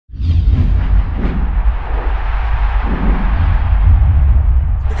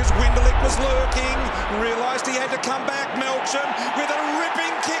Melksham with a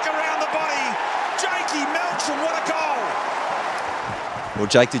ripping kick around the body. Jakey Melksham, what a goal! Well,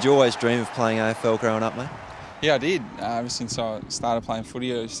 Jake, did you always dream of playing AFL growing up, mate? Yeah, I did. Ever since I started playing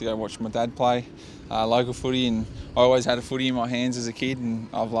footy, I used to go watch my dad play local footy, and I always had a footy in my hands as a kid, and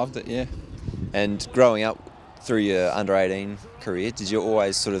I've loved it, yeah. And growing up through your under-18 career, did you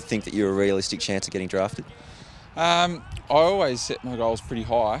always sort of think that you were a realistic chance of getting drafted? I always set my goals pretty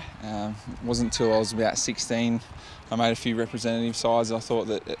high. It wasn't until I was about 16 I made a few representative sides. I thought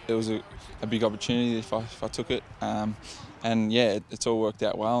that it was a big opportunity if I took it. And yeah, it's all worked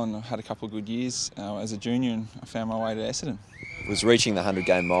out well, and I've had a couple of good years as a junior, and I found my way to Essendon. Was reaching the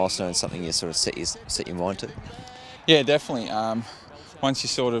 100-game milestone something you sort of set your mind to? Yeah, definitely. Once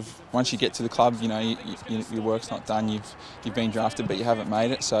you get to the club, you know your work's not done. You've been drafted, but you haven't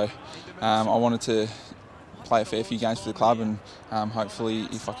made it. So I wanted to play a fair few games for the club, and hopefully,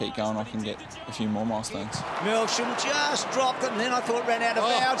 if I keep going, I can get a few more milestones. Melksham just dropped it, and then I thought ran out of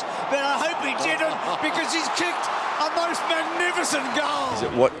bounds, but I hope he didn't, because he's kicked a most magnificent goal. Is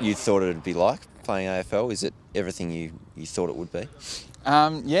it what you thought it'd be like playing AFL? Is it everything you thought it would be?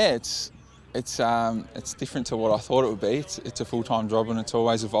 Yeah, it's different to what I thought it would be. It's a full-time job, and it's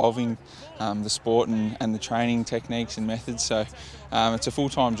always evolving, the sport and the training techniques and methods. So it's a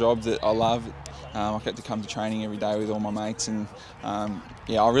full-time job that I love. I get to come to training every day with all my mates, and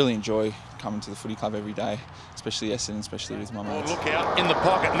yeah, I really enjoy coming to the footy club every day, especially Essendon, especially with my mates. Look out in the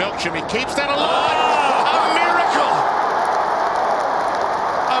pocket, Melksham, he keeps that alive. A miracle!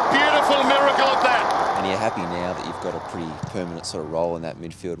 A beautiful miracle at that. And you're happy now that you've got a pretty permanent sort of role in that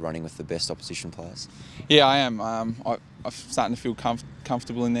midfield, running with the best opposition players? Yeah, I am. I'm starting to feel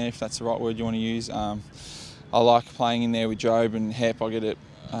comfortable in there, if that's the right word you want to use. I like playing in there with Job and Hep. I get it.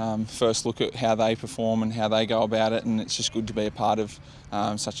 First look at how they perform and how they go about it, and it's just good to be a part of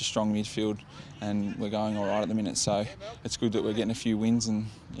such a strong midfield, and we're going all right at the minute, so it's good that we're getting a few wins, and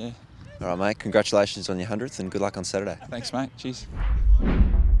yeah. All right, mate, congratulations on your 100th and good luck on Saturday. Thanks, mate. Cheers.